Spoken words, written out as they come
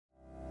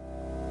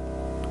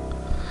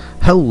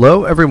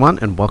Hello everyone,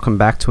 and welcome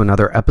back to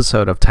another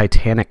episode of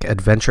Titanic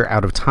Adventure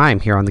Out of Time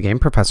here on the Game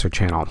Professor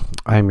channel.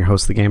 I am your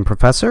host, the Game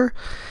Professor,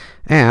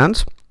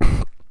 and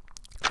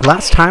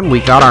last time we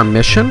got our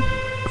mission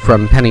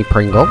from Penny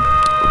Pringle.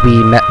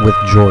 We met with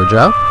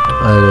Georgia,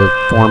 a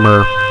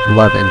former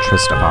love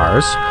interest of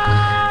ours,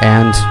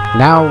 and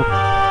now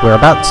we're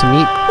about to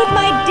meet... But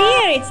my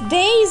dear, it's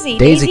Daisy.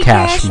 Daisy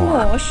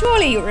Cashmore.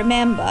 Surely you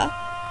remember.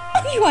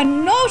 You a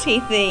naughty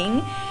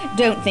thing.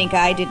 Don't think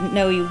I didn't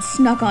know you'd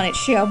snuck on at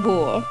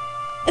Cherbourg.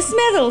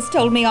 Smithers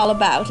told me all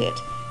about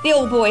it. The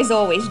old boy's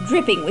always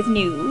dripping with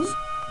news.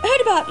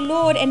 Heard about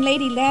Lord and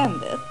Lady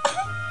Lambeth.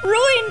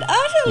 Ruined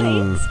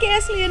utterly.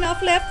 Scarcely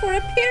enough left for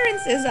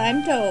appearances,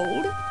 I'm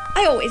told.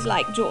 I always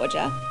liked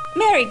Georgia.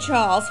 Married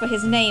Charles for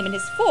his name and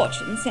his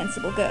fortune,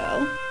 sensible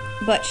girl.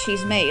 But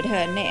she's made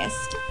her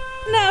nest.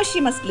 Now she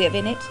must live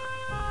in it.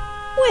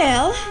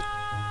 Well...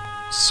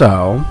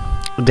 So,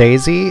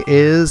 Daisy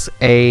is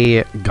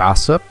a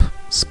gossip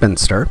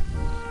spinster,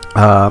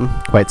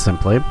 quite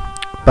simply,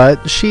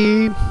 but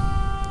she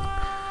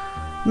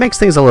makes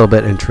things a little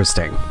bit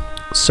interesting.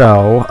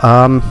 So,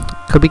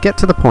 could we get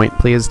to the point,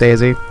 please,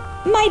 Daisy?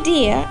 My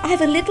dear, I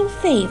have a little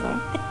favor.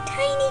 A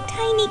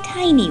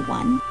tiny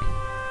one.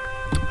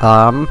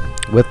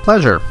 With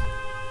pleasure.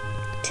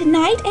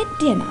 Tonight at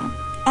dinner,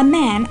 a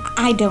man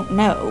I don't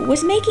know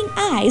was making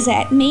eyes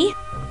at me.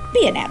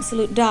 Be an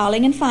absolute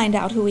darling and find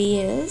out who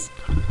he is.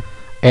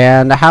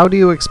 And how do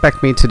you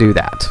expect me to do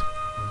that?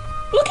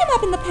 Look him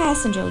up in the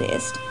passenger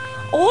list.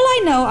 All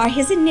I know are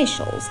his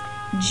initials,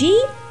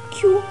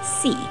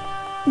 GQC.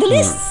 The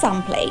list's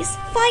someplace.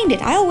 Find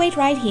it. I'll wait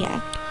right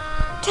here.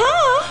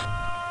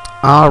 Ta!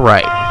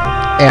 Alright.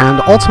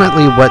 And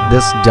ultimately what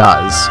this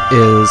does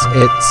is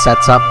it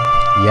sets up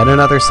yet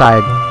another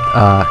side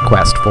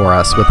quest for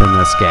us within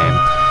this game.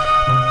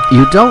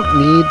 You don't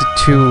need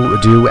to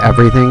do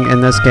everything in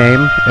this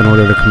game in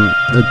order to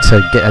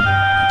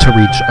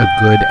reach a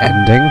good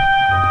ending.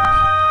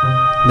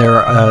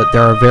 There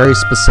are very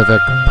specific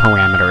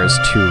parameters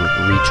to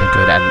reach a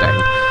good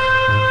ending.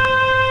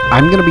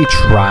 I'm going to be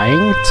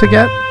trying to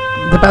get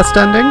the best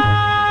ending,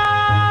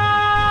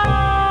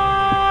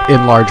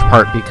 in large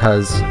part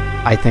because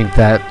I think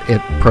that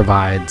it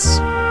provides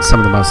some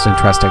of the most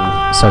interesting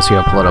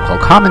sociopolitical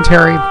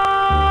commentary,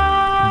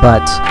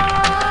 but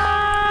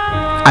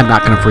I'm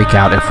not going to freak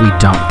out if we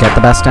don't get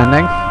the best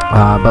ending.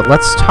 But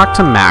let's talk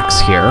to Max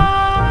here.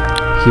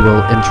 He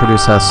will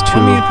introduce us to...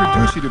 Let me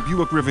introduce you to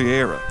Buick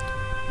Riviera.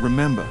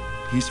 Remember,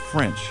 he's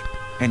French,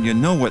 and you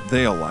know what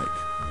they'll like.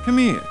 Come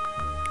here.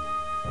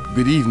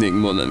 Good evening,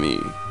 mon ami.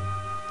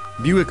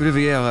 Buick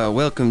Riviera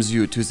welcomes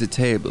you to the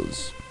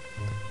tables.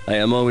 I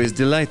am always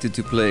delighted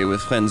to play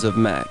with friends of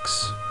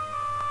Max.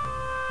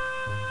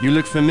 You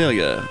look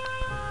familiar.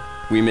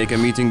 We make a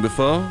meeting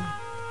before?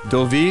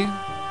 Deauville?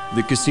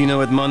 The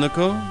casino at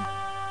Monaco?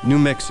 New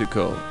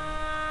Mexico.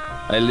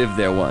 I lived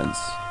there once.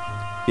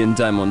 In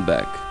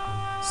Diamondback.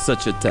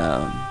 Such a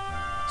town.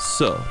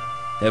 So,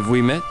 have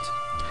we met?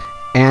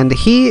 And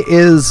he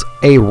is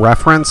a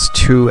reference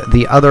to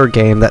the other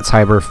game that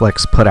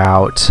Cyberflix put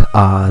out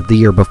the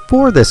year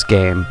before this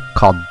game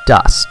called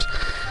Dust.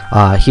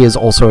 He is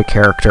also a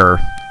character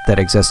that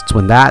exists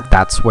when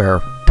that's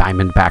where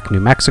Diamondback, New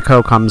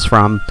Mexico comes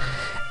from.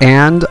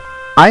 And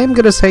I am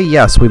going to say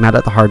yes, we met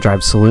at the Hard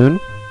Drive Saloon,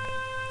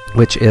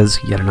 which is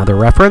yet another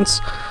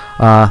reference.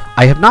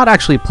 I have not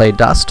actually played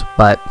Dust,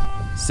 but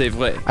C'est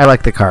vrai. I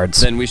like the cards.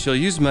 Then we shall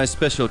use my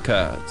special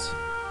cards.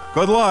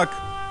 Good luck.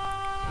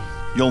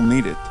 You'll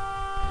need it.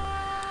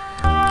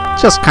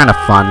 Just kind of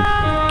fun.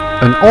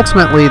 And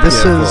ultimately,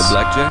 this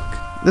Blackjack?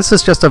 This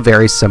is just a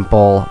very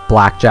simple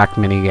blackjack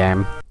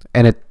minigame,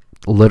 and it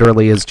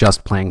literally is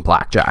just playing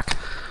blackjack.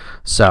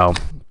 So,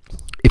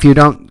 if you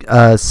don't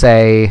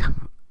say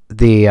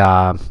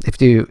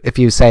if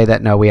you say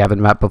that no, we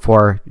haven't met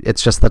before,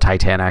 it's just the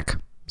Titanic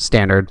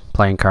standard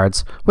playing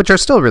cards, which are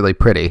still really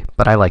pretty,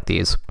 but I like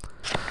these.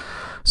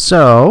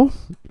 So,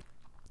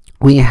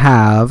 we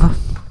have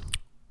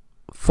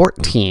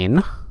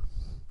 14.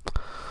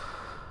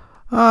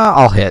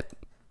 I'll hit.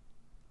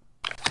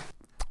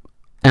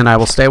 And I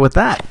will stay with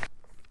that.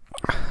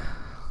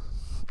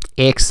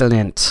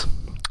 Excellent.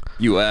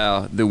 You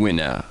are the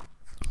winner.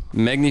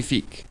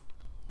 Magnifique.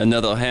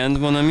 Another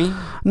hand, mon ami?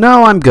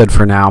 No, I'm good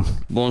for now.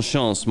 Bonne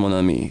chance, mon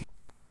ami.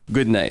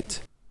 Good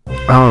night.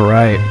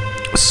 Alright.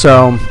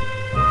 So,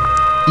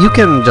 you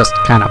can just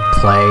kind of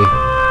play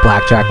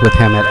blackjack with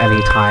him at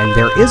any time.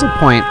 There is a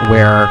point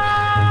where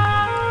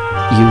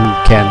you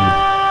can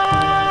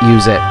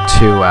use it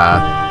to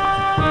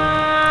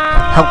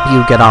help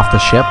you get off the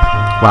ship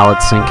while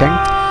it's sinking.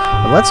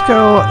 But let's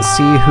go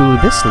see who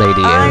this lady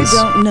is.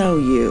 I don't know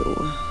you,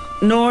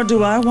 nor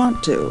do I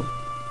want to.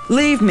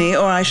 Leave me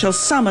or I shall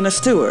summon a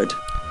steward.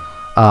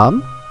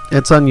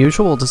 It's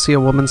unusual to see a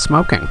woman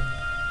smoking.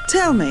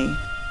 Tell me,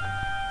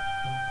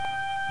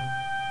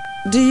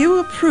 do you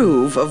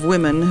approve of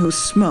women who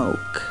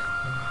smoke?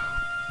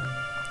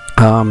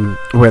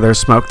 Where there's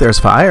smoke, there's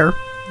fire.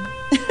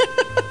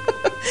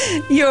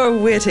 You're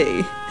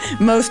witty.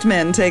 Most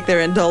men take their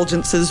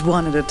indulgences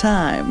one at a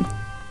time.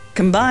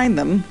 Combine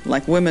them,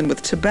 like women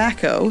with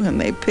tobacco, and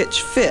they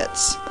pitch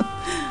fits.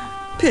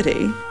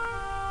 Pity.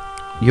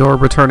 You're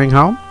returning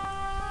home?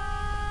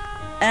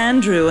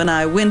 Andrew and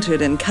I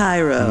wintered in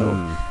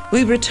Cairo.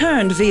 We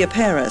returned via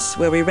Paris,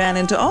 where we ran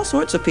into all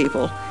sorts of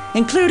people,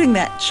 including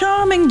that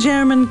charming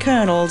German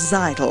Colonel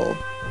Zeitel.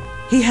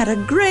 He had a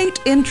great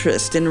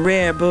interest in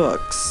rare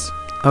books.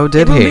 Oh,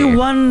 did he? It will be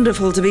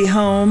wonderful to be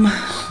home.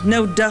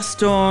 No dust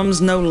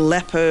storms, no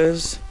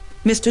lepers.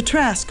 Mr.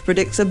 Trask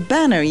predicts a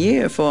banner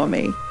year for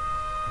me.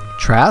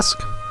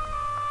 Trask?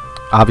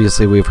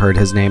 Obviously, we've heard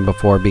his name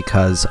before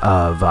because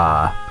of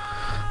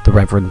the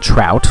Reverend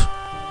Trout.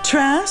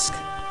 Trask?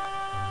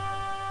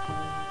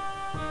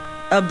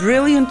 A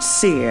brilliant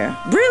seer.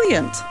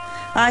 Brilliant!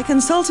 I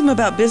consult him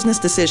about business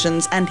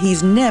decisions, and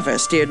he's never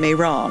steered me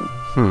wrong.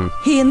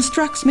 He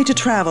instructs me to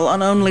travel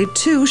on only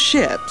 2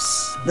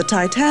 ships, the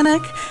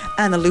Titanic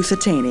and the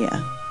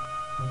Lusitania.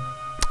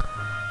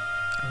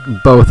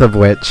 Both of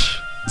which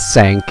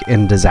sank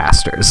in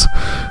disasters.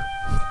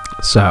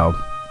 So,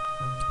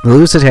 the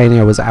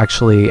Lusitania was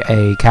actually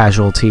a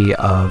casualty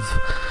of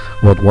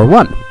World War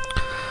I.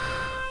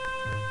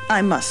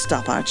 I must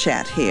stop our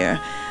chat here.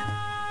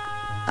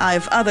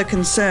 I've other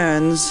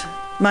concerns.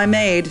 My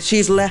maid,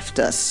 she's left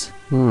us.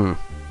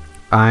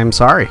 I'm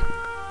sorry.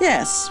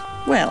 Yes,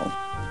 well,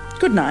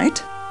 good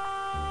night.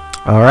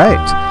 All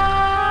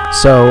right.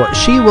 So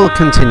she will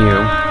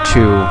continue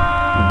to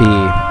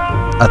be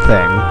a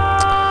thing.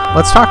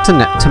 Let's talk to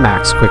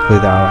Max quickly,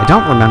 though. I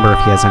don't remember if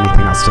he has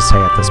anything else to say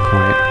at this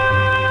point.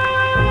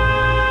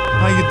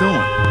 How you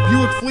doing?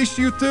 Buick fleeced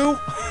you too?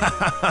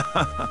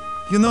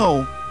 You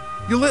know,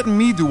 you're letting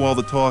me do all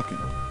the talking.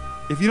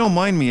 If you don't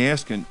mind me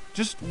asking,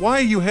 just why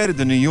are you headed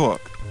to New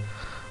York?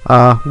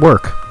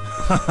 Work.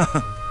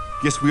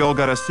 Guess we all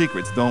got our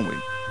secrets, don't we?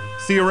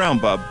 See you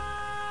around, bub.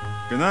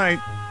 Good night.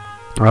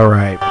 All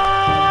right.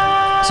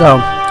 So,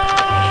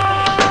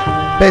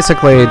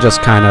 basically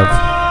just kind of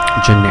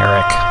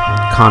generic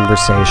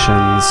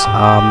conversations.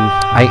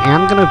 I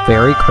am going to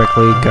very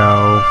quickly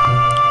go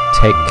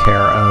take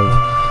care of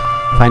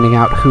finding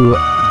out who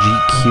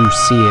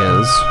GQC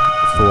is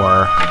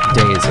for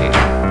Daisy.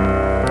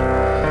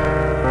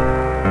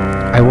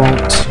 I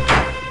won't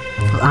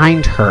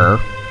find her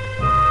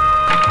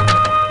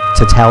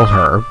to tell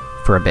her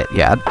for a bit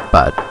yet,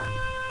 but...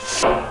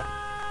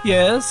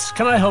 Yes,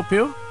 can I help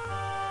you?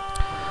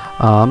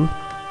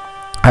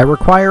 I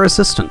require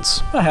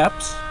assistance.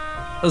 Perhaps.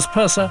 As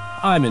purser,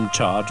 I'm in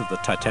charge of the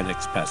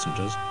Titanic's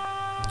passengers.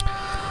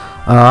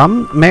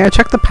 May I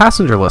check the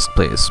passenger list,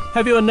 please?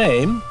 Have you a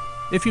name?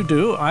 If you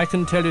do, I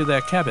can tell you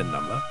their cabin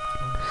number.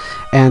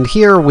 And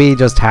here we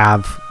just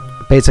have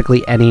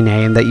basically any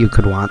name that you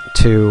could want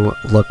to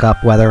look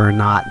up whether or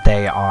not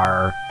they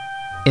are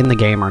in the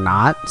game or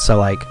not. So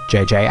like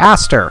J.J.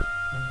 Astor,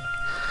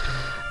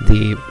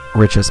 the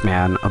richest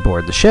man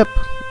aboard the ship.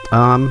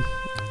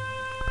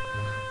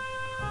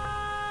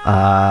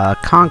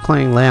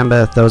 Conkling,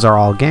 Lambeth, those are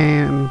all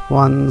game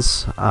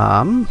ones.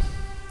 The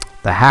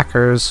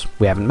hackers,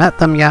 we haven't met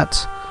them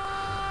yet.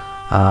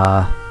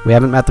 We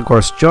haven't met the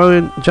Gorse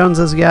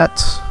Joneses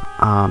yet.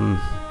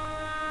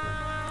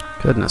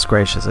 Goodness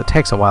gracious, it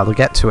takes a while to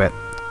get to it.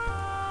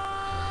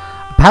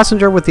 A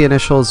passenger with the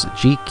initials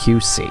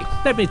GQC.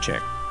 Let me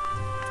check.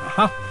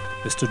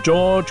 Mr.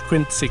 George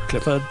Quincy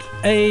Clifford,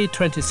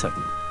 A27.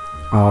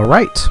 All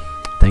right.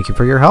 Thank you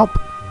for your help.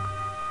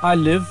 I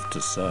live to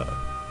serve.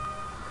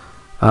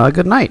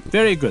 Good night.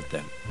 Very good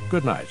then.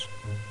 Good night.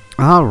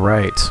 All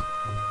right.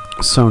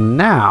 So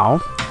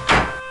now,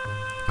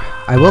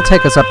 I will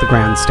take us up the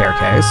grand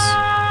staircase.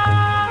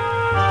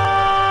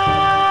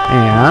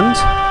 And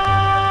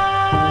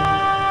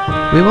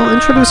we will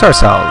introduce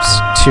ourselves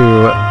to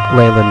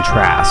Leyland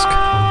Trask.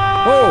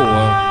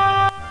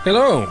 Oh,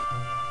 hello.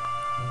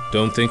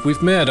 Don't think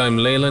we've met. I'm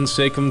Leyland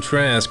Sachem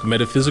Trask,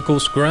 metaphysical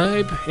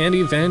scribe and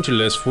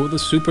evangelist for the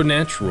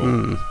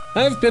supernatural.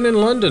 I've been in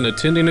London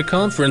attending a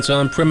conference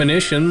on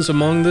premonitions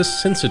among the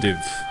sensitive.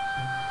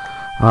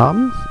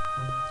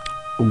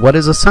 What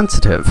is a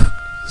sensitive?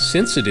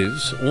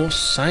 Sensitives, or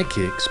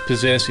psychics,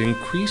 possess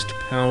increased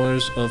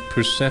powers of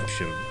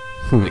perception.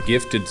 A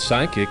gifted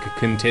psychic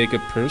can take a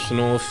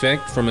personal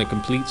effect from a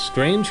complete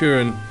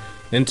stranger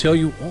and tell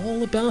you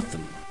all about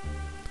them.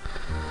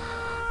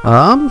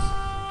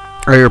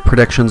 Are your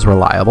predictions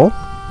reliable?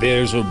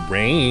 There's a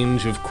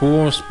range, of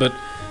course, but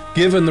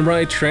given the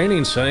right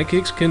training,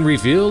 psychics can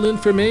reveal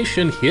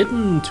information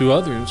hidden to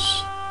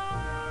others.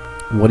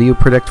 What do you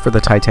predict for the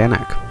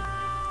Titanic?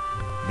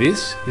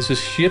 This is a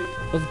ship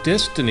of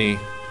destiny,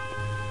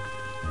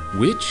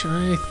 which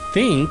I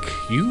think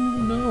you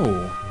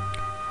know.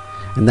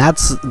 And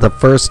that's the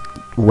first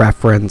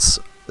reference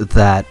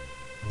that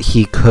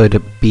he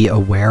could be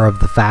aware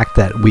of the fact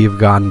that we've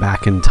gone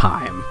back in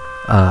time.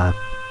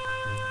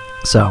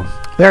 So,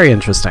 very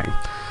interesting.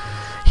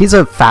 He's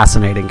a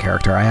fascinating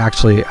character. I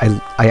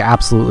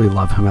absolutely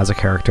love him as a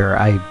character.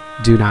 I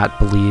do not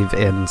believe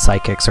in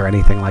psychics or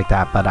anything like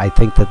that, but I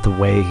think that the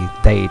way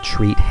they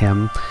treat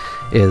him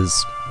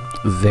is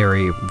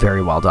very,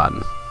 very well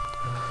done.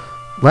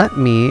 let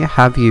me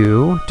have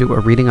you do a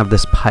reading of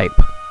this pipe.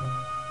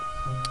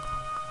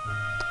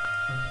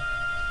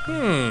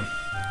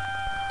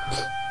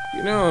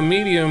 You know, a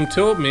medium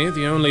told me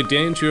the only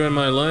danger in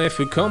my life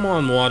would come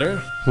on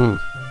water.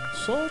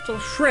 Salt or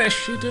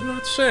fresh, he did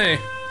not say.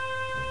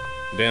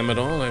 Damn it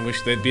all, I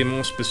wish they'd be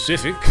more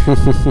specific.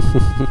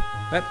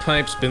 That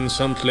pipe's been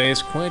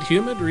someplace quite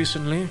humid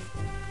recently.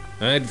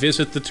 I'd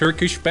visit the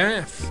Turkish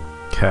bath.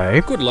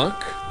 Okay. Good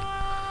luck.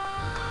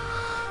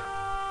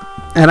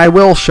 And I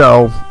will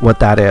show what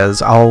that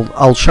is.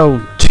 I'll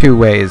show 2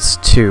 ways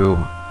to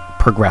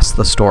progress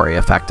the story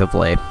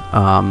effectively.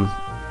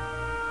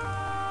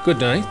 Good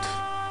night.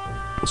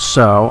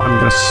 So I'm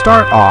going to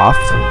start off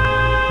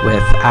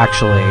with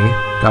actually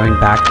going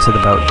back to the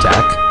boat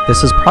deck.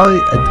 This is probably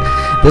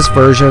this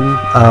version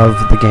of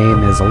the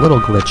game is a little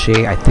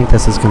glitchy. I think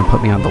this is going to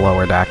put me on the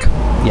lower deck.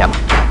 Yep.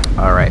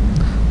 All right.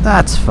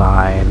 That's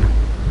fine.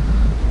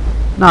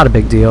 Not a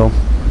big deal.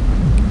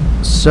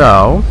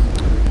 So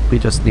we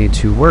just need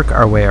to work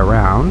our way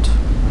around.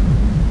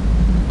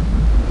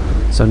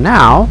 So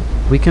now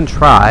we can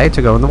try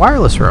to go in the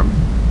wireless room.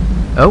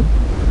 Oh.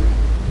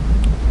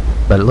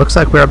 But it looks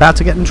like we're about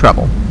to get in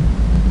trouble.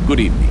 Good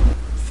evening.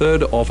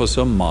 Third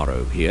Officer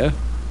Morrow here.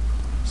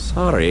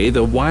 Sorry,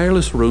 the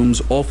wireless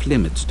room's off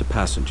limits to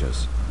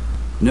passengers.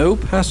 No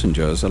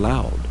passengers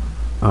allowed.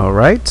 All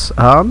right.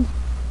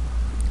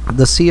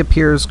 The sea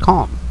appears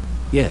calm.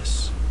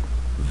 Yes,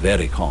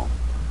 very calm.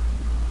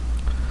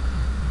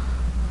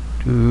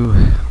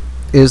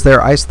 Is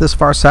there ice this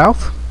far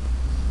south?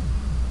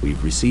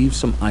 We've received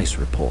some ice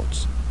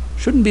reports.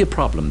 Shouldn't be a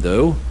problem,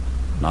 though.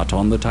 Not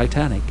on the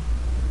Titanic.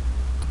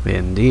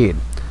 Indeed.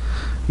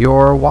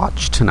 Your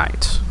watch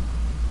tonight.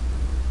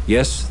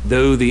 Yes,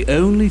 though the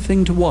only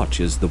thing to watch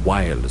is the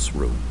wireless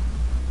room.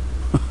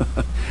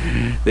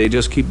 They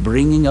just keep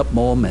bringing up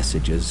more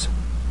messages.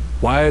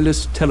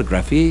 Wireless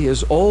telegraphy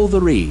is all the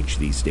rage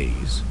these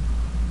days.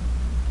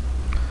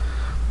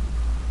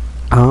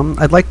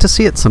 I'd like to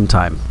see it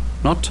sometime.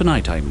 Not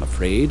tonight, I'm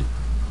afraid.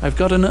 I've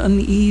got an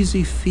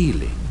uneasy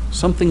feeling.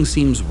 Something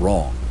seems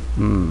wrong.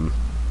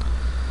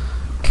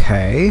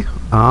 Okay.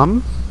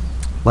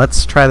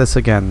 Let's try this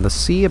again. The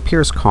sea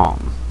appears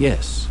calm.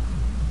 Yes,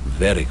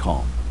 very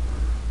calm.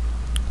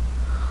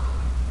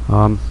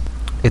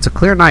 It's a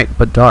clear night,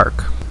 but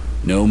dark.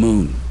 No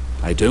moon.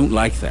 I don't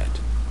like that.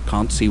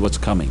 Can't see what's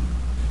coming.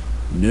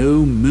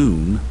 No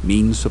moon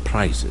means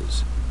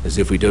surprises, as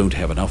if we don't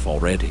have enough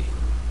already.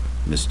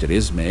 Mr.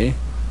 Ismay,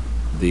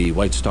 the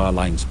White Star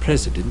Line's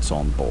president's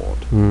on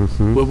board.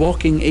 We're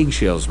walking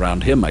eggshells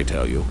round him, I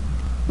tell you.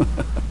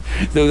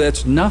 Though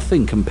that's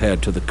nothing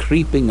compared to the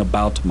creeping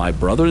about my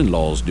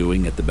brother-in-law's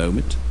doing at the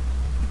moment.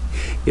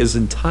 His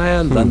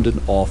entire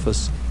London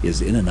office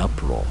is in an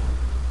uproar.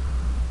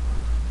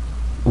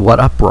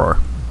 What uproar?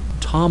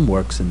 Tom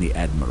works in the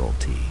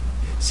Admiralty.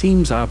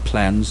 Seems our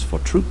plans for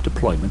troop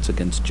deployments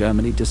against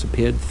Germany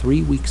disappeared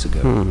 3 weeks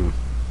ago.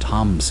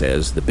 Tom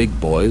says the big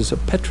boys are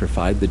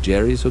petrified the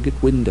Jerrys will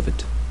get wind of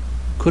it.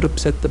 Could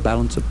upset the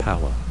balance of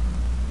power.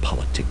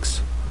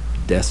 Politics.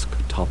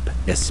 Desktop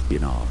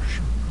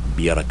espionage.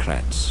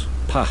 Bureaucrats.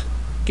 Pah,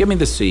 give me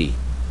the sea.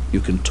 You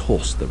can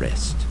toss the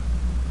rest.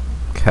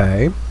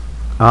 Okay.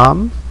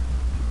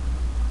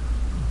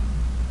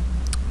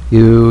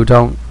 You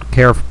don't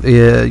care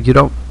you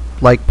don't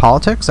like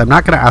politics? I'm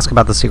not going to ask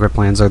about the secret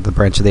plans or the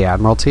branch of the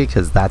Admiralty,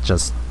 because that's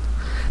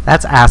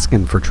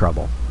asking for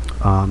trouble.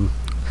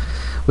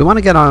 We want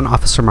to get on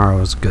Officer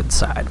Morrow's good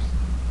side.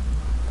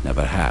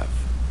 Never have.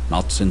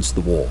 Not since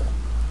the war.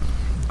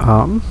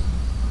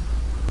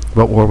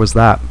 What war was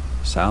that?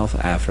 South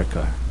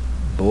Africa.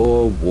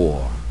 Boer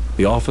War.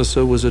 The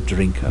officer was a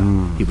drinker.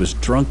 He was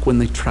drunk when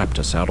they trapped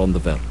us out on the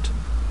veldt.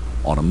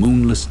 On a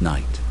moonless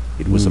night.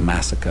 It was a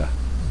massacre.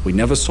 We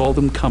never saw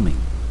them coming.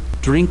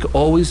 Drink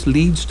always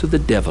leads to the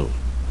devil.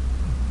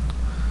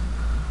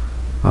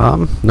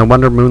 No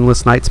wonder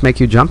moonless nights make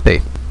you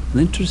jumpy. An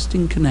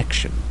interesting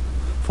connection.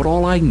 For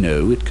all I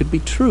know, it could be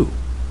true.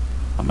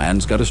 A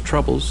man's got his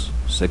troubles.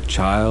 Sick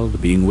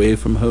child, being away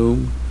from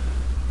home.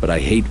 But I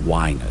hate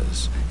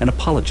whiners and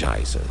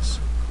apologizers.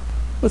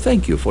 Well,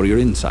 thank you for your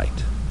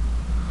insight.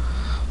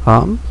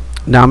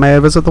 Now may I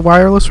visit the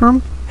wireless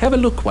room? Have a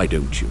look, why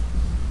don't you?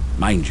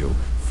 Mind you,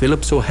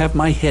 Phillips will have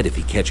my head if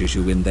he catches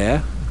you in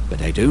there.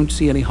 But I don't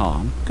see any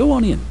harm. Go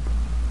on in.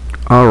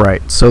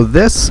 Alright, so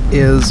this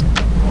is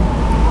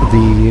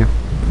the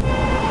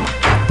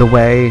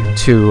way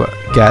to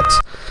get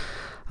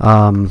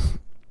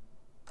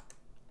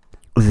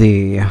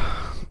the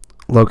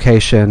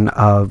location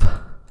of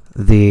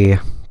the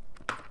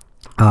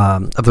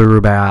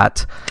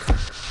Rubaiyat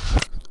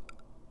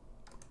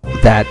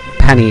that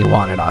Penny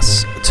wanted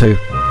us to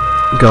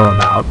go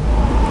about.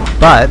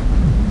 But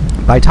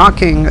by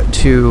talking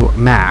to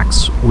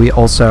Max, we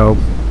also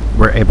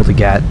were able to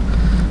get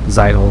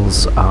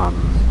Zeidel's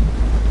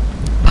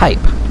pipe,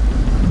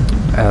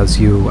 as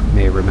you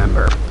may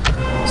remember.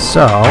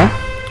 So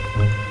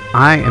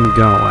I am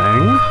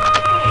going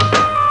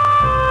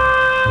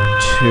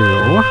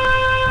to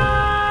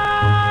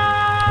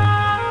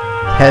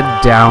head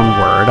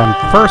downward. I'm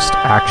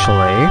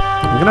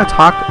going to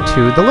talk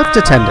to the lift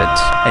attendant.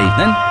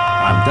 Evening,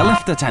 I'm the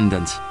lift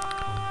attendant.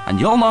 And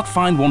you'll not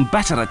find one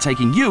better at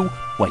taking you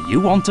where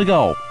you want to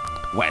go.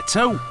 Where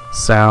to?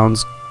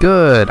 Sounds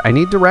good. I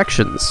need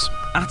directions.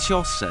 At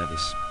your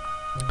service.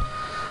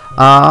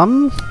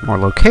 More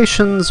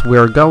locations.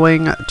 We're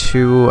going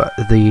to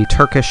the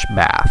Turkish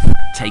bath.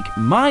 Take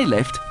my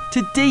lift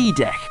to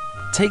D-Deck.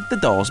 Take the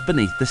doors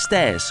beneath the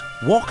stairs.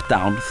 Walk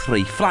down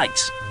 3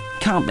 flights.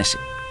 Can't miss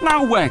it.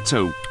 Now where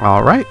to?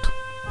 All right.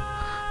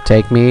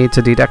 Take me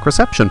to D-Deck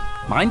reception.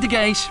 Mind the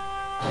gate.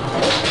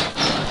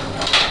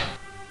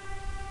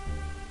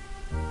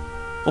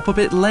 Up a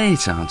bit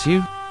late, aren't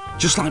you?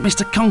 Just like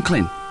Mr.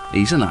 Conklin.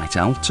 He's a night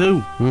owl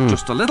too.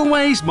 Just a little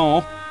ways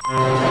more.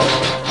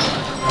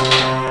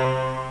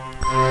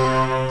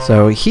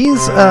 So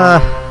he's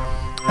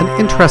an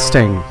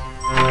interesting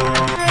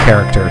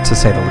character, to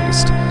say the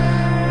least.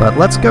 But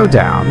let's go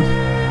down.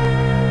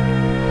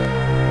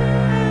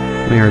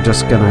 We are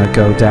just gonna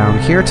go down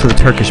here to the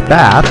Turkish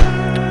bath.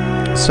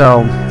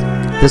 So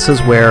this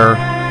is where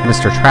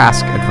Mr.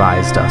 Trask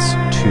advised us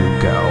to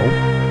go.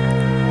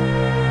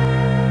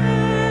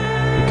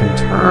 We can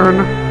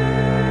turn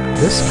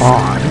this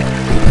on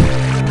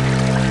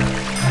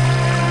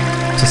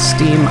to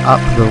steam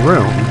up the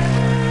room.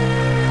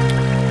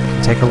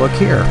 Take a look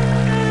here.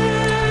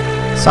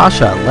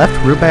 Sasha left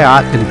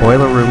Rubaiyat in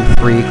Boiler Room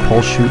 3,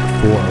 Coal Chute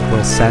 4.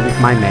 Will send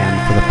my man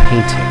for the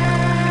painting.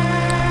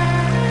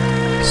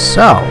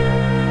 So,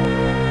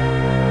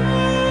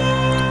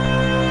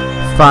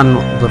 fun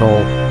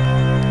little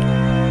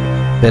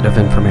bit of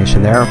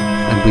information there,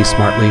 and we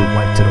smartly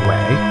wiped it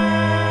away,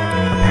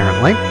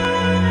 apparently.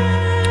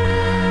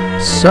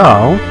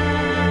 So,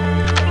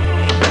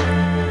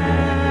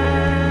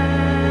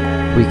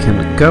 we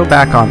can go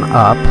back on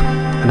up,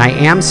 and I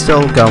am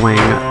still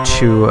going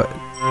to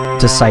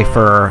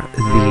decipher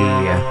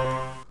the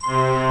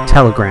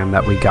telegram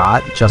that we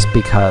got, just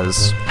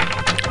because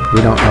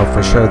we don't know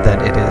for sure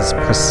that it is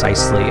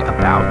precisely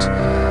about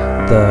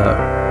the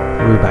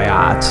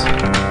Rubaiyat.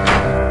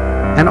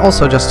 And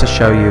also just to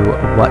show you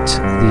what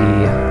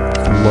the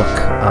look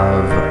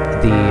of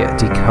the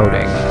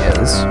decoding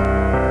is.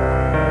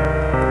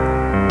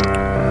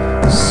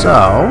 So,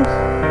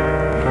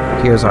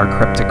 here's our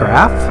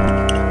cryptograph.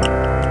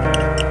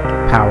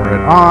 Power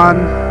it on.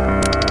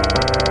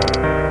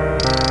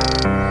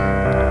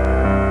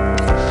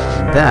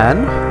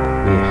 Then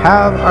we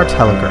have our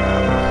telegram.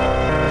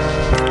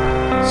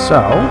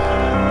 So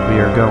we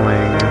are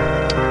going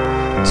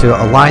to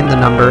align the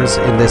numbers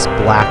in this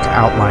black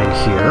outline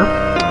here.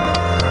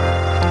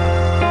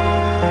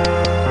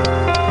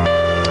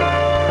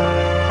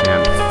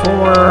 And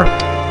 4.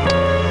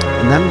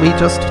 And then we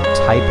just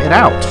type it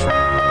out.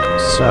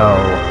 So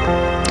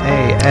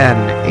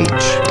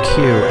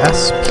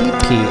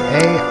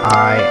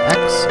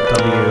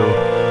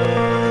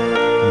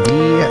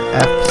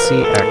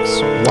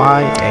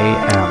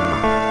ANHQSPPAIXWBFCXYAM.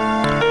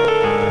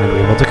 And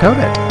we will decode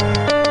it.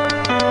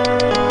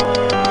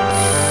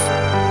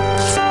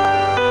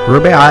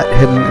 Rubaiyat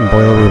hidden in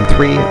Boiler Room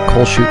 3,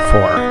 Coal Chute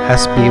 4.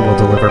 SB will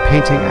deliver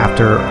painting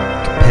after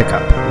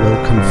pickup. Will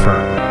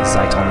confirm.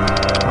 Zeitel.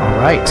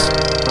 Alright.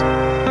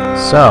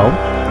 So,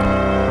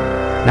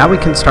 now we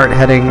can start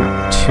heading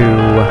to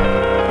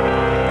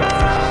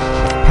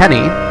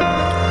Penny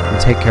and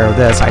take care of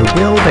this. I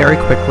will very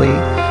quickly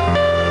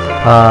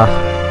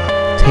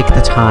take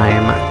the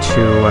time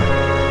to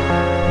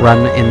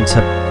run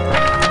into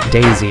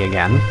Daisy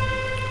again.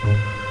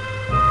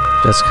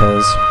 Just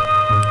because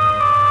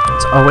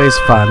it's always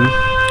fun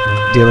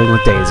dealing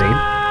with Daisy.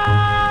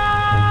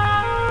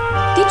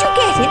 Did you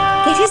get it?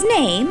 Get his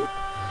name?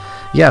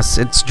 Yes,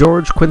 it's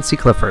George Quincy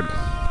Clifford.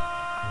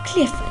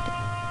 Clifford.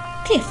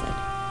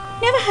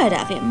 Never heard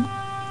of him.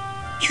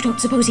 You don't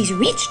suppose he's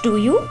rich, do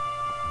you?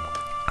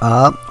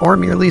 Or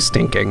merely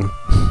stinking.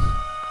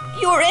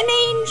 You're an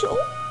angel,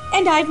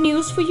 and I've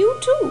news for you,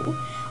 too.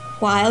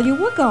 While you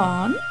were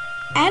gone,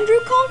 Andrew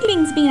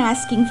Conkling's been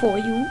asking for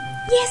you.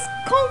 Yes,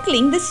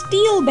 Conkling, the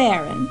steel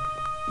baron.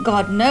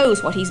 God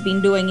knows what he's been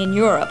doing in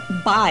Europe,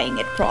 buying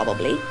it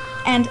probably.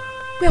 And,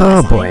 where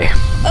was Oh boy.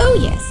 Oh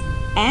yes,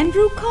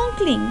 Andrew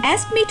Conkling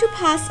asked me to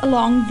pass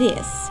along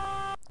this.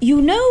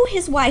 You know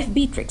his wife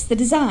Beatrix, the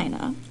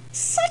designer.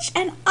 Such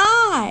an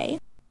eye!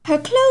 Her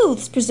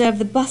clothes preserve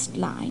the bust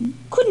line.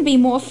 Couldn't be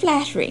more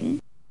flattering.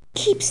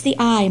 Keeps the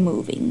eye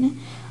moving.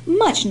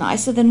 Much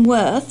nicer than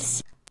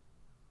Worth's.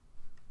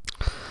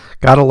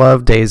 Gotta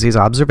love Daisy's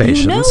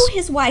observations. You know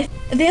his wife.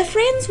 They're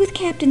friends with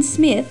Captain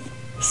Smith.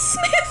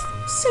 Smith!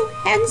 So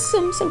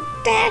handsome, so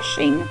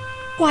dashing.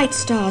 White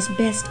Star's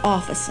best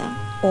officer,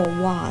 or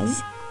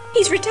was.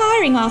 He's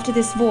retiring after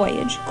this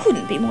voyage.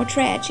 Couldn't be more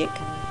tragic.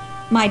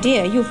 My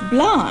dear, you've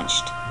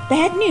blanched.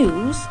 Bad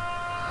news?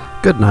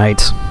 Good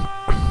night.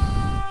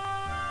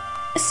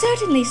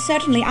 Certainly,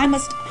 I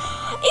must...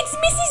 It's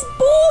Mrs.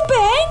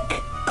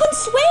 Burbank!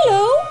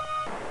 Consuelo!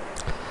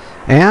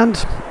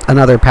 And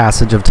another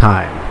passage of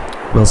time.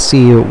 We'll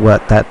see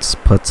what that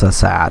puts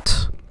us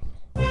at.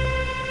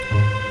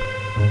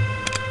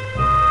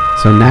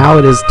 So now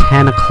it is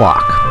 10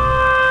 o'clock.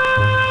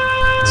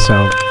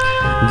 So,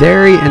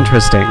 very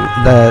interesting.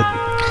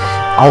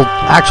 I'll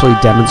actually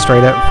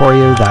demonstrate it for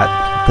you that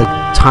the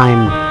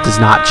time does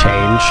not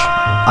change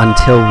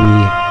until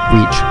we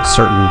reach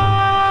certain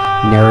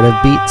narrative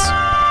beats.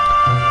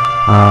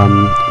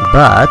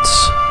 But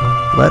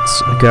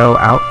let's go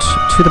out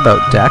to the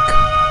boat deck.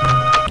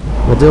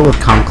 We'll deal with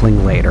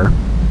Conkling later.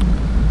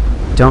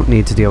 Don't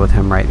need to deal with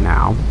him right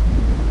now.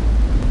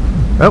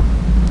 Oh,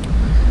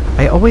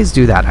 I always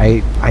do that.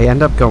 I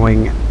end up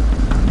going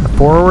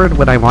forward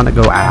when I want to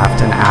go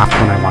aft and aft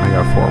when I want to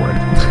go forward.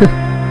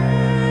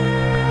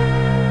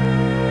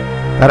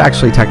 That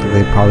actually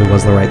technically probably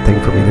was the right thing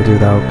for me to do,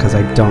 though, because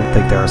I don't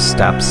think there are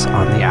steps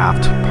on the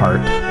aft part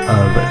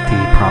of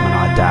the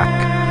promenade deck.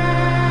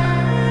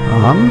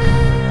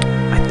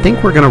 I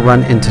think we're going to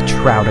run into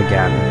Trout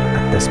again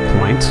at this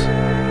point.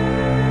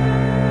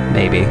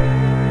 Maybe.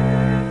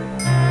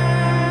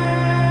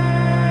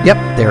 Yep,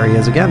 there he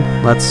is again.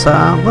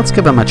 Let's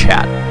give him a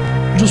chat.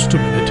 Just a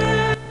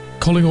minute.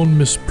 Calling on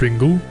Miss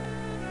Pringle.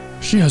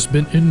 She has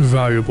been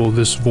invaluable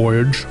this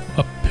voyage.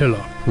 A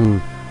pillar.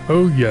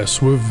 Oh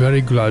yes, we're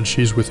very glad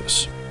she's with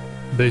us.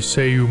 They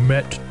say you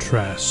met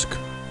Trask.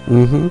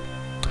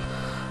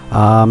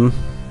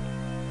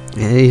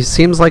 He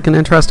seems like an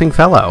interesting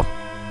fellow.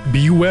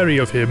 Be wary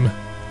of him.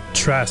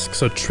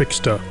 Trask's a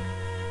trickster.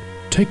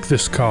 Take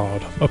this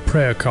card, a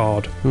prayer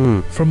card,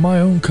 from my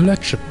own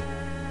collection.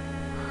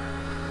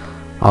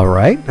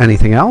 Alright,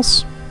 anything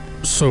else?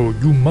 So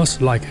you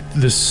must like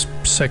this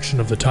section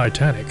of the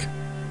Titanic.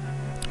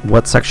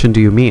 What section do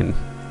you mean?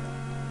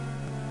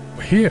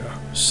 Here,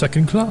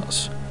 second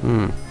class.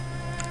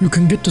 You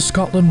can get to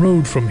Scotland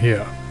Road from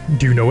here.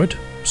 Do you know it?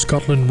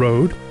 Scotland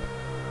Road?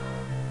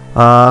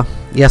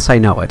 Yes, I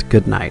know it.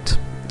 Good night.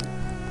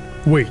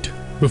 Wait,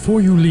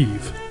 before you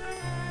leave,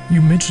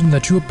 you mentioned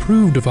that you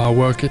approved of our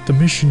work at the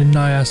mission in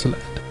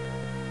Nyasaland.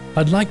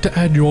 I'd like to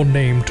add your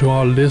name to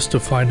our list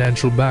of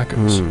financial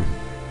backers.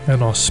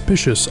 An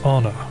auspicious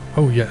honor.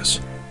 Oh, yes.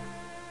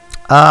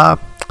 No,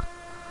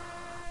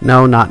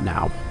 not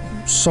now.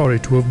 Sorry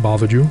to have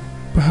bothered you.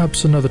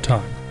 Perhaps another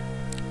time.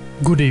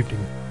 Good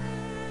evening.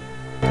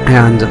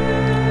 And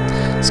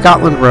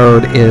Scotland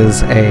Road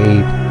is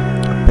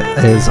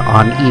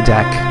on E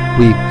deck.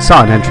 We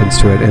saw an entrance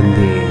to it in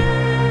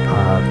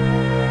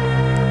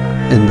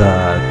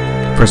the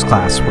first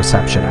class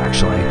reception,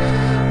 actually,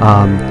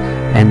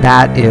 and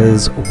that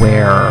is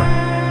where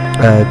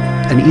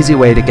an easy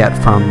way to get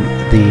from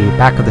the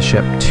back of the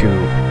ship to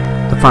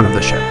the front of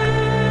the ship.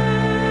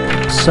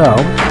 So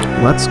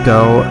let's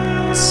go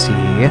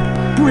see.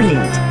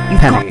 Brilliant. You've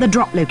Penny. got the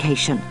drop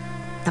location.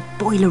 The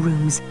boiler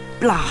rooms.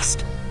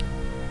 Blast.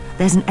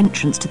 There's an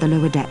entrance to the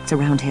lower decks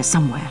around here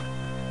somewhere.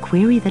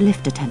 Query the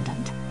lift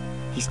attendant.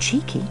 He's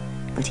cheeky,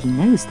 but he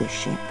knows this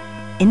ship.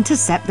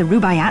 Intercept the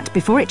Rubaiyat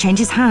before it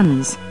changes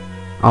hands.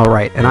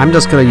 Alright, and I'm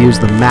just going to use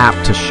the map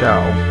to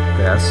show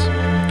this.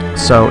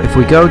 So if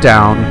we go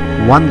down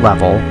one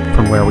level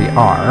from where we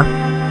are,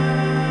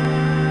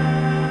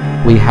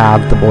 we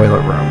have the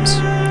boiler rooms.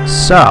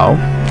 So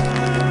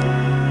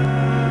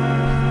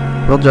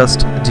we'll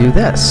just do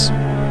this.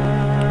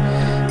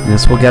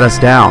 This will get us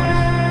down.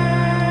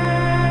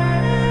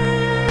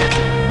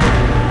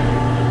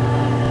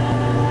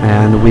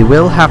 And we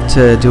will have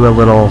to do a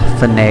little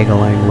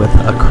finagling with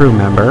a crew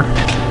member.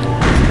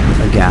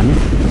 Again.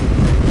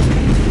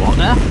 What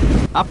the?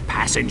 A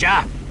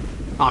passenger?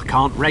 I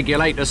can't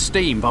regulate the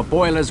steam for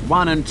boilers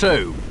 1 and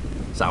 2.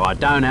 So I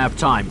don't have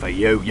time for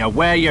you. You're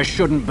where you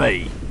shouldn't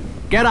be.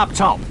 Get up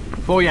top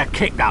before you're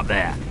kicked up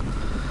there.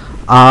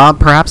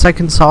 Perhaps I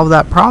can solve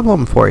that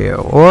problem for you.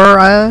 Or,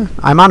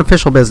 I'm on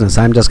official business.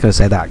 I'm just going to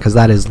say that, because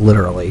that is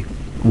literally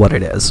what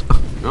it is.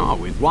 Oh,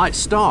 with White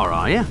Star,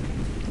 are you?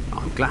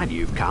 I'm glad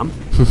you've come.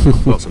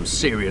 I've got some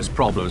serious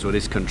problems with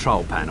this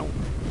control panel.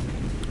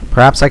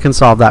 Perhaps I can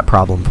solve that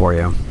problem for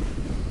you.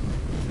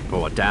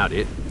 Oh, I doubt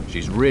it.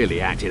 She's really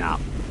acting up.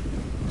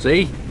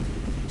 See?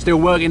 Still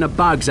working the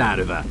bugs out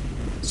of her.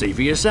 See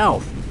for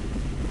yourself.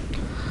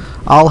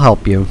 I'll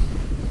help you.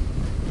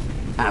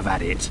 Have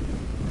at it.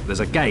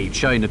 There's a gauge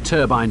showing the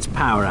turbine's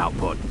power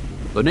output.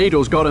 The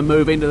needle's got to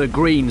move into the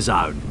green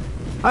zone.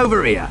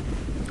 Over here.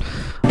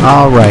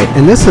 Alright,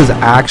 and this is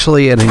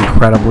actually an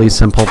incredibly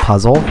simple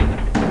puzzle.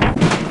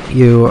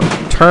 You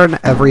turn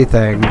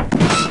everything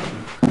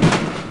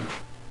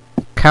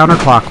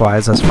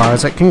counterclockwise as far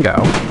as it can go,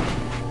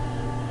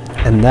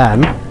 and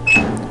then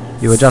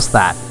you adjust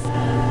that.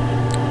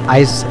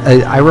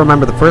 I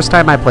remember the first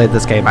time I played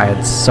this game, I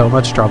had so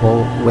much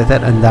trouble with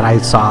it, and then I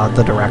saw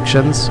the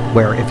directions,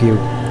 where if you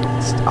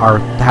are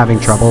having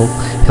trouble,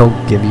 he'll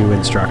give you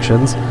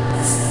instructions,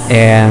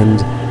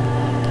 and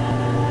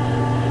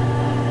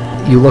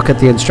you look at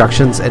the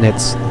instructions and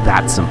it's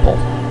that simple.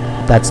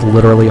 That's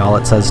literally all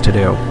it says to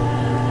do.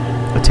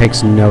 It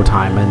takes no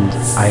time, and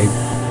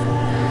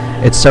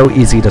it's so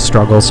easy to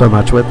struggle so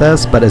much with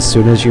this, but as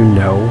soon as you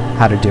know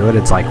how to do it,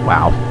 it's like,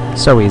 wow,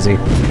 so easy.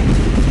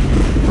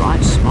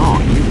 Right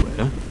smart you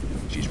were.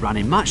 She's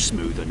running much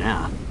smoother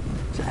now.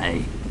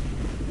 Say,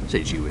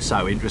 since you were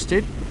so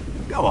interested,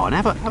 Go on,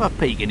 have a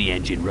peek in the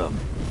engine room.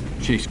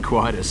 She's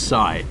quite a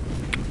sight.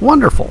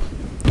 Wonderful.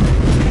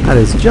 That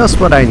is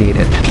just what I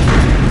needed.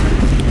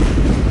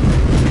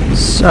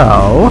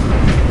 So,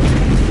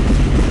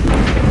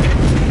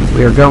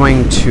 we are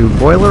going to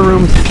boiler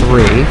room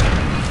 3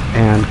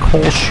 and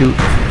coal chute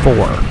 4.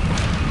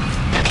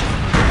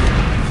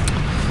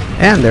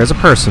 And there's a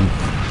person.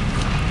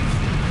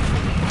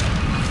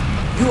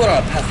 You are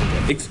a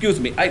passenger. Excuse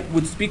me, I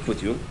would speak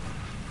with you.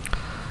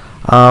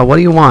 What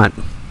do you want?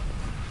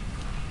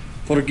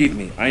 Forgive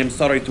me, I am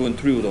sorry to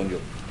intrude on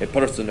you, a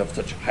person of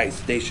such high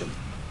station.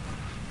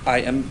 I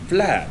am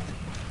Vlad.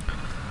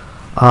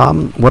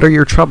 What are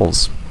your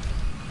troubles?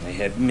 I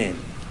have many.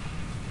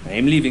 I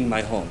am leaving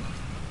my home.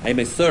 I am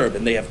a Serb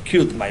and they have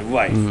killed my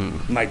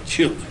wife, my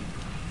children,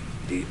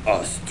 the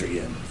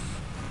Austrians.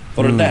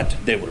 For that,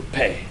 they will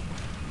pay.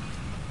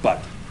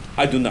 But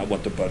I do not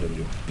want to burden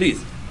you.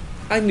 Please,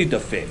 I need a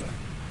favor.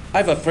 I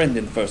have a friend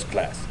in first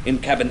class, in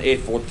cabin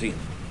A14.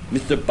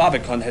 Mr.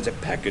 Babikon has a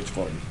package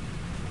for me.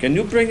 Can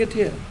you bring it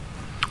here?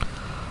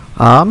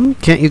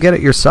 Can't you get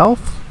it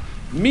yourself?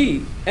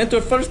 Me?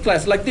 Enter first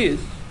class like this?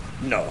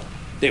 No,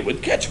 they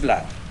would catch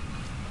Vlad.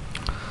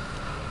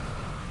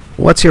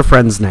 What's your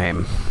friend's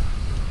name?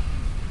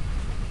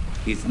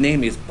 His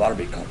name is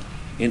Barbicon,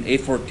 in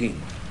A14.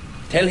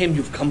 Tell him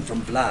you've come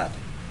from Vlad.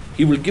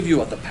 He will give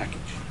you the package.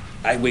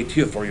 I wait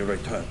here for your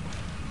return.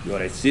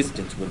 Your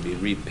assistance will be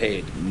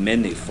repaid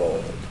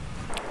manyfold.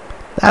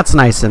 That's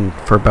nice and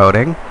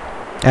foreboding.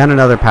 And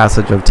another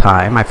passage of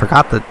time. I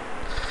forgot that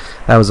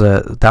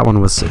that one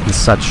was in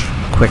such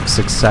quick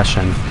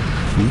succession.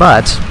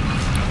 But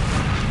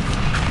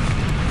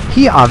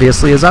he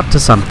obviously is up to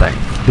something,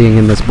 being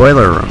in this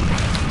boiler room.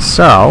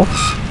 So,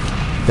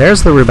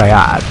 there's the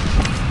Rubaiyat.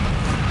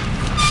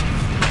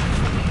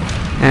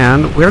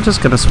 And we're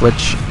just going to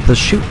switch the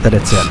chute that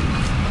it's in.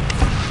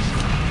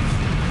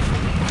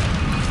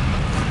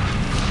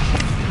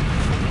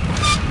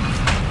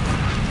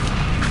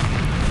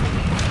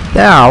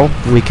 Now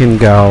we can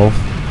go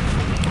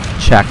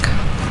check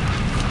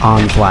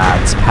on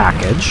Vlad's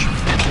package.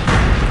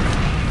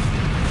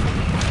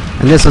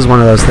 And this is one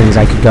of those things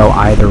I could go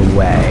either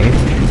way.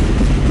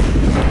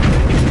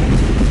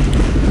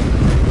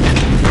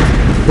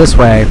 This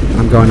way,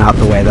 I'm going out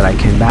the way that I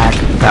came back.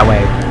 That way,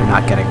 I'm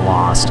not getting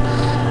lost.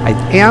 I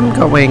am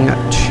going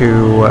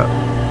to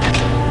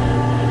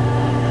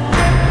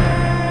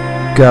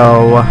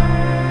go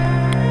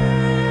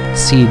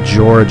see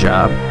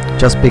Georgia,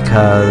 just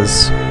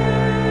because...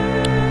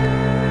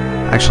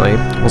 Actually,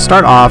 we'll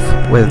start off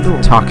with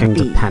talking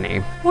to Penny.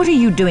 What are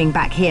you doing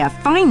back here?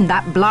 Find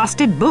that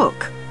blasted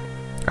book.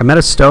 I met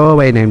a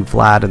stowaway named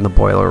Vlad in the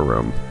boiler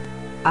room.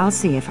 I'll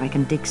see if I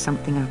can dig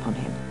something up on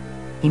him.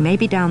 He may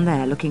be down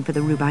there looking for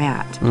the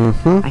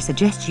Rubaiyat. I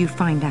suggest you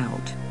find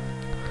out.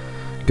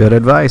 Good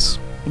advice.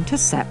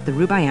 Intercept the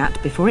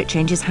Rubaiyat before it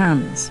changes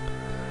hands.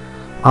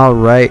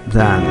 Alright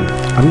then.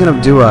 I'm going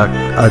to do a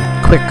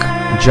quick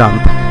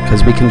jump,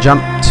 because we can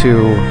jump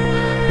to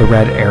the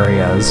red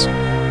areas.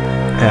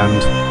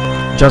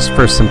 And just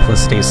for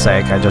simplicity's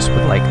sake, I just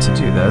would like to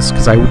do this,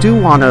 because I do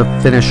want to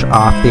finish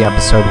off the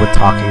episode with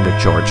talking to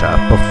Georgia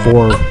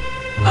before...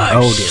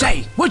 I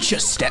say, what's your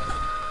step?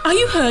 Are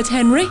you hurt,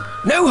 Henry?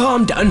 No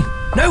harm done.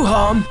 No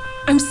harm.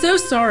 I'm so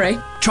sorry.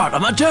 Trot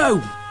on my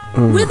toe.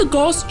 We're the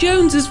Goss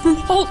Joneses from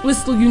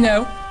Haltwhistle, you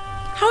know.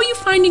 How are you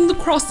finding the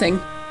crossing?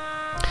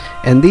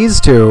 And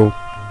these two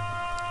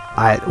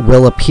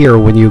will appear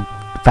when you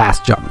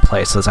fast jump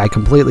places. I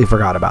completely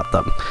forgot about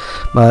them.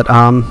 But,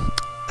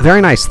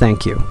 very nice,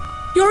 thank you.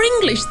 You're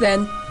English,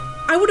 then?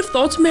 I would have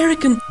thought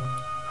American.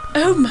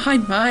 Oh,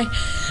 my.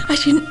 I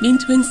didn't mean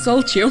to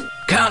insult you.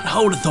 Can't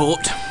hold a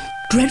thought.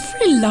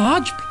 Dreadfully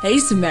large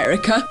place,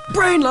 America.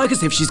 Brain like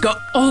as if she's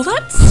got... all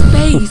that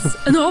space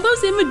and all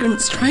those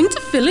immigrants trying to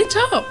fill it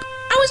up.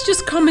 I was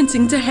just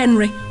commenting to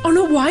Henry, on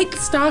a White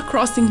Star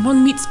crossing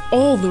one meets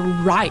all the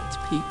right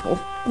people.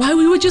 While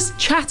we were just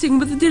chatting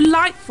with a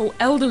delightful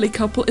elderly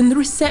couple in the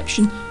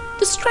reception.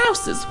 The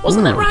Strausses,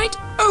 wasn't that right?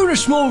 Own a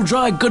small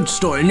dry goods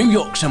store in New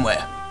York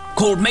somewhere.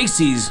 Called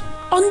Macy's.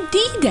 On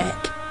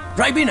D-deck.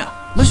 Ribena,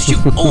 must you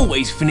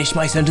always finish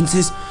my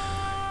sentences?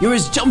 You're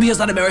as jumpy as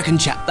that American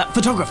chap, that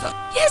photographer.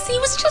 Yes, he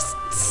was just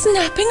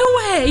snapping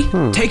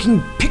away.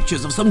 Taking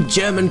pictures of some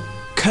German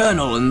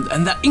colonel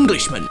and that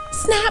Englishman.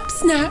 Snap,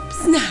 snap,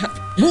 snap.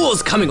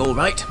 War's coming all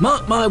right,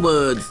 mark my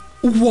words.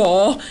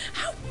 War?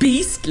 How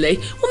beastly.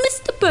 Will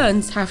Mr.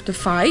 Burns have to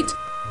fight?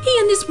 He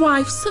and his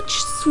wife, such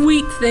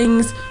sweet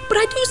things. But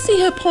I do see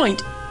her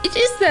point. It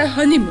is their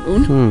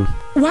honeymoon.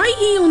 Why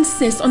he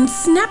insists on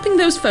snapping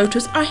those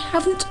photos, I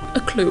haven't a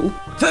clue.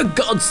 For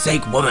God's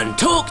sake, woman,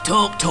 talk,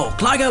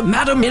 like a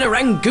madam in a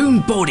Rangoon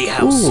bawdy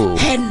house. Ooh.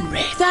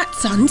 Henry,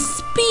 that's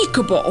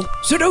unspeakable.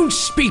 So don't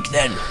speak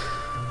then.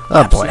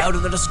 Oh boy. Louder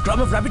than a scrum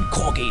of rabid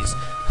corgis.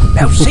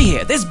 Now see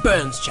here, this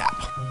Burns chap.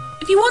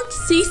 If you want to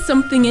see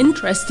something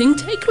interesting,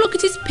 take a look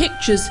at his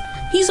pictures.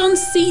 He's on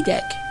C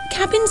deck,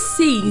 cabin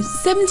C,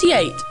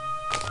 78.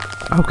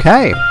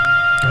 Okay.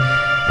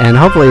 And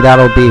hopefully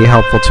that'll be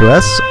helpful to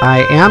us.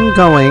 I am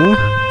going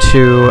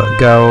to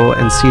go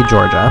and see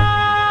Georgia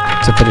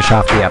to finish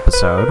off the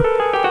episode.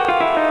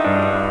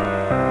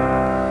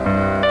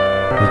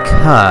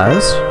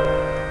 Because...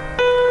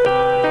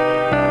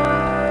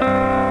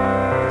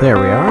 there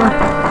we are.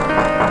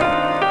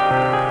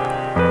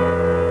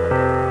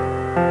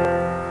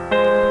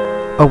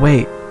 Oh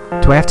wait,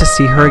 do I have to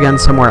see her again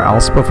somewhere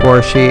else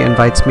before she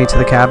invites me to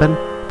the cabin?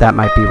 That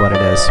might be what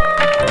it is.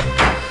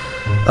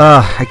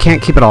 I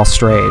can't keep it all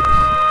straight.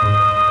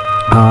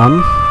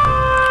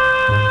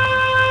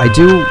 I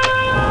do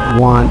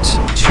want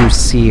to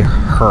see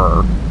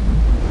her.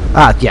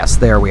 Ah, yes,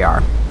 there we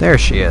are. There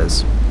she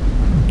is.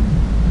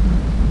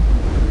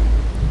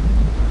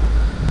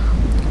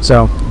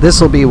 So,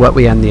 this will be what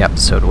we end the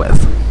episode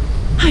with.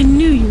 I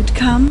knew you'd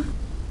come.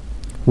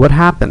 What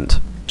happened?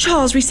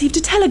 Charles received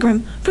a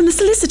telegram from the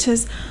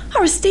solicitors.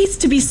 Our estate's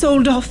to be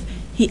sold off.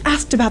 He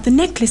asked about the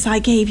necklace I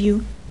gave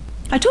you.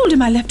 I told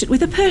him I left it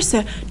with a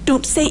purser.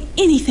 Don't say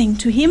anything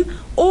to him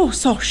or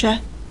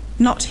Sasha.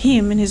 Not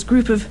him and his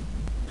group of...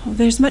 oh,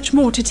 there's much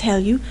more to tell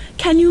you.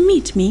 Can you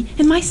meet me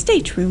in my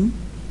stateroom?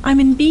 I'm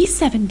in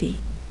B70.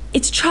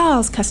 It's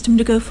Charles' custom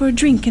to go for a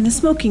drink in the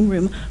smoking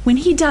room. When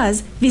he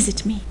does,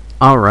 visit me.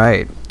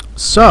 Alright,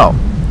 so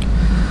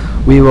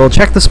we will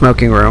check the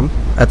smoking room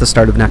at the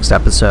start of next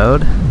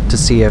episode to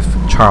see if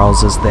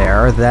Charles is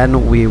there.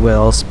 Then we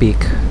will speak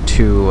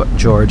to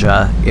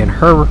Georgia in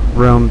her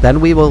room.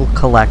 Then we will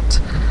collect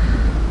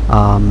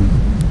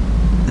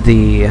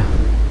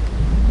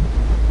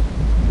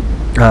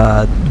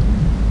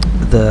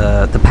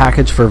the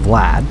package for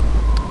Vlad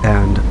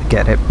and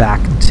get it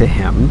back to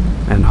him,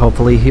 and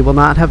hopefully he will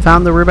not have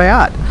found the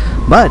Rubaiyat.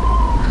 But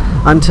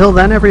until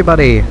then,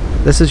 everybody,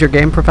 this is your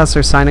Game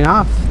Professor signing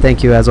off.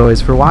 Thank you as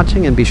always for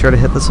watching, and be sure to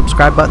hit the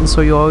subscribe button so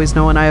you always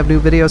know when I have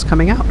new videos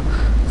coming out.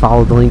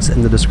 Follow the links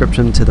in the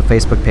description to the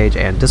Facebook page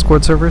and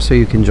Discord server so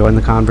you can join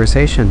the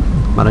conversation.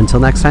 But until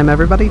next time,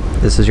 everybody,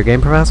 this is your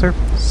Game Professor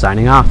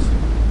signing off.